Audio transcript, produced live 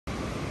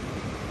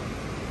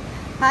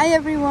Hi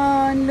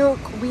everyone, look,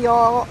 we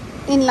are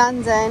in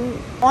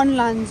London, on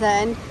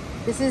London.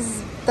 This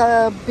is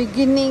the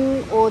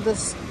beginning or the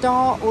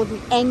start or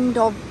the end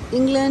of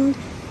England.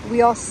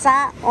 We are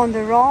sat on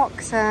the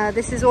rocks.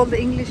 This is all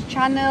the English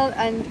Channel,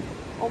 and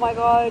oh my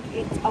god,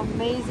 it's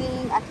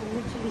amazing. I can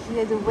literally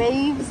hear the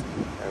waves.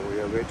 And we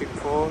are waiting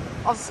for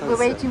sunset. We're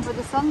waiting for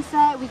the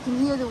sunset. We can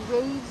hear the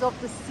waves of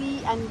the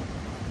sea, and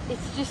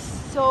it's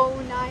just so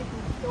nice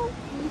and so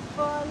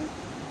peaceful.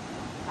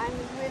 And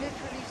we're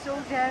literally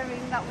so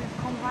daring that we've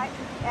come right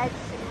to the edge,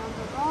 sitting on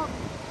the rock,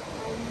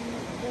 and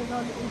there's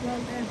our little girl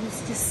there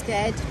who's just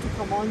scared to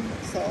come on,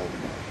 so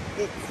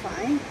it's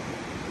fine.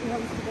 She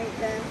wants to wait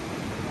there,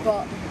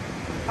 but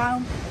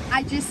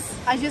I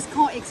just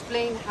can't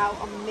explain how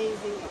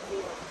amazing it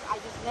feels. I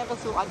just never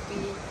thought I'd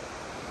be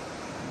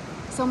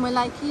somewhere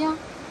like here,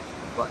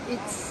 but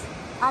it's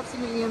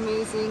absolutely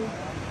amazing.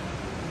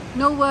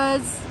 No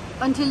words.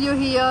 Until you're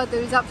here,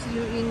 there is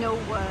absolutely no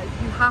words.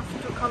 You have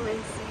to come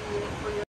and see